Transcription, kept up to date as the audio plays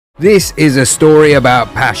This is a story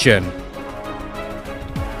about passion.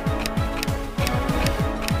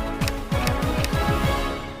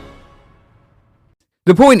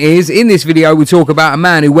 The point is, in this video we talk about a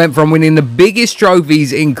man who went from winning the biggest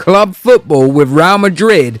trophies in club football with Real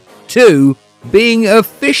Madrid to being a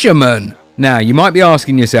fisherman. Now, you might be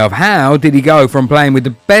asking yourself, how did he go from playing with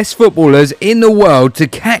the best footballers in the world to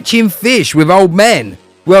catching fish with old men?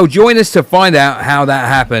 Well, join us to find out how that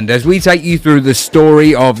happened as we take you through the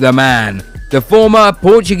story of the man, the former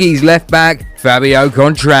Portuguese left-back Fabio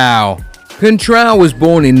Coentrao. Coentrao was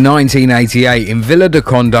born in 1988 in Vila do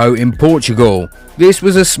Conde in Portugal. This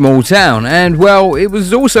was a small town and, well, it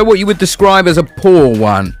was also what you would describe as a poor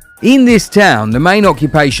one. In this town, the main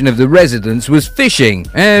occupation of the residents was fishing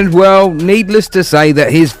and, well, needless to say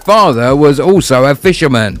that his father was also a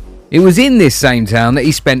fisherman. It was in this same town that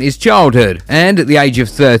he spent his childhood, and at the age of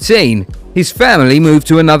 13, his family moved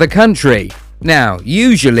to another country. Now,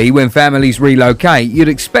 usually when families relocate, you'd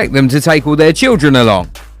expect them to take all their children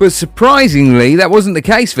along. But surprisingly, that wasn't the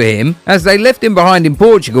case for him, as they left him behind in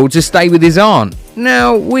Portugal to stay with his aunt.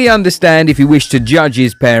 Now, we understand if you wish to judge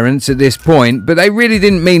his parents at this point, but they really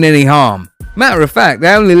didn't mean any harm. Matter of fact,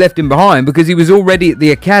 they only left him behind because he was already at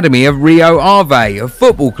the academy of Rio Ave, a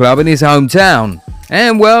football club in his hometown.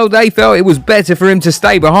 And, well, they felt it was better for him to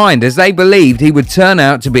stay behind as they believed he would turn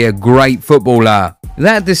out to be a great footballer.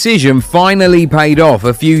 That decision finally paid off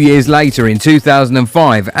a few years later in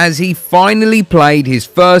 2005 as he finally played his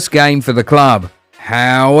first game for the club.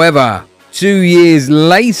 However, 2 years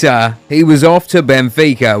later, he was off to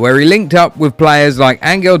Benfica, where he linked up with players like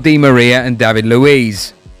Angel Di Maria and David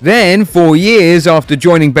Luiz. Then, 4 years after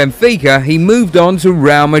joining Benfica, he moved on to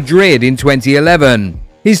Real Madrid in 2011.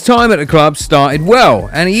 His time at the club started well,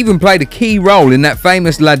 and he even played a key role in that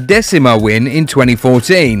famous La Decima win in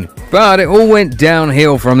 2014. But it all went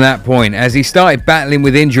downhill from that point as he started battling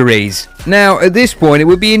with injuries. Now, at this point, it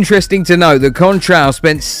would be interesting to note that Coentrao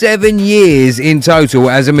spent 7 years in total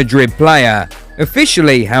as a Madrid player.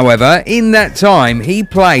 Officially, however, in that time, he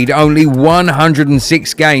played only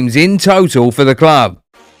 106 games in total for the club.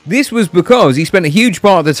 This was because he spent a huge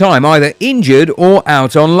part of the time either injured or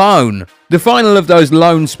out on loan. The final of those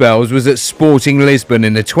loan spells was at Sporting Lisbon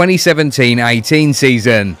in the 2017-18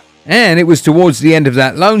 season. And it was towards the end of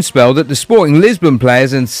that loan spell that the Sporting Lisbon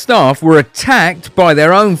players and staff were attacked by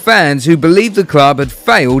their own fans who believed the club had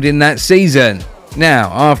failed in that season.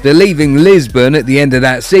 Now, after leaving Lisbon at the end of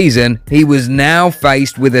that season, he was now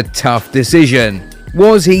faced with a tough decision.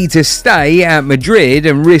 Was he to stay at Madrid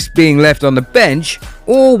and risk being left on the bench,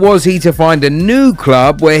 or was he to find a new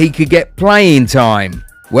club where he could get playing time?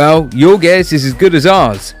 Well, your guess is as good as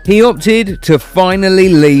ours. He opted to finally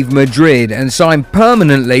leave Madrid and sign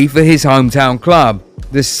permanently for his hometown club,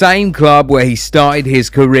 the same club where he started his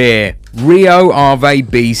career, Rio Ave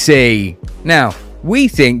BC. Now, we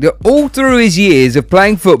think that all through his years of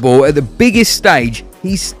playing football at the biggest stage,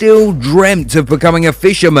 he still dreamt of becoming a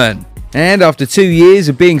fisherman. And after 2 years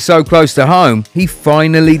of being so close to home, he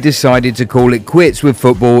finally decided to call it quits with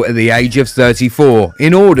football at the age of 34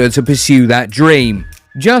 in order to pursue that dream.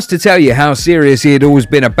 Just to tell you how serious he had always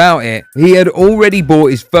been about it, he had already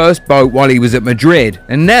bought his first boat while he was at Madrid,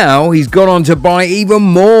 and now he's gone on to buy even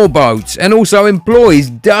more boats and also employs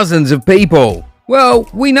dozens of people. Well,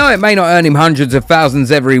 we know it may not earn him hundreds of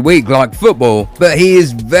thousands every week like football, but he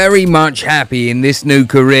is very much happy in this new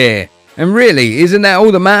career. And really, isn't that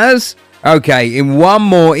all that matters? Okay, in one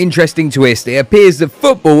more interesting twist, it appears that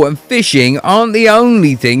football and fishing aren't the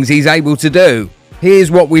only things he's able to do.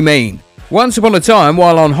 Here's what we mean. Once upon a time,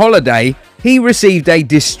 while on holiday, he received a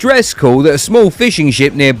distress call that a small fishing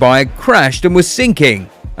ship nearby had crashed and was sinking.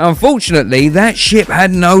 Unfortunately, that ship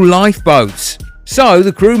had no lifeboats, so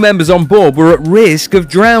the crew members on board were at risk of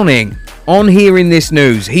drowning. On hearing this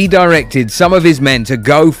news, he directed some of his men to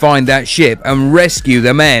go find that ship and rescue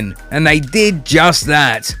the men, and they did just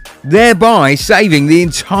that, thereby saving the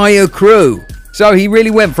entire crew. So he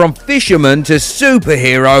really went from fisherman to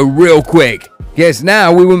superhero real quick. Guess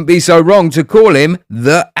now we wouldn't be so wrong to call him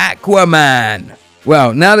the Aquaman.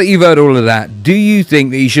 Well, now that you've heard all of that, do you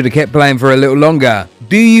think that he should have kept playing for a little longer?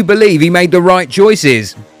 Do you believe he made the right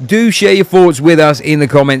choices? Do share your thoughts with us in the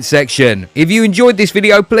comments section. If you enjoyed this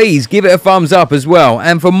video, please give it a thumbs up as well.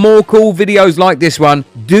 And for more cool videos like this one,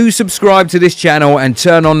 do subscribe to this channel and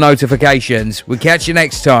turn on notifications. We'll catch you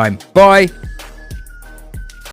next time. Bye.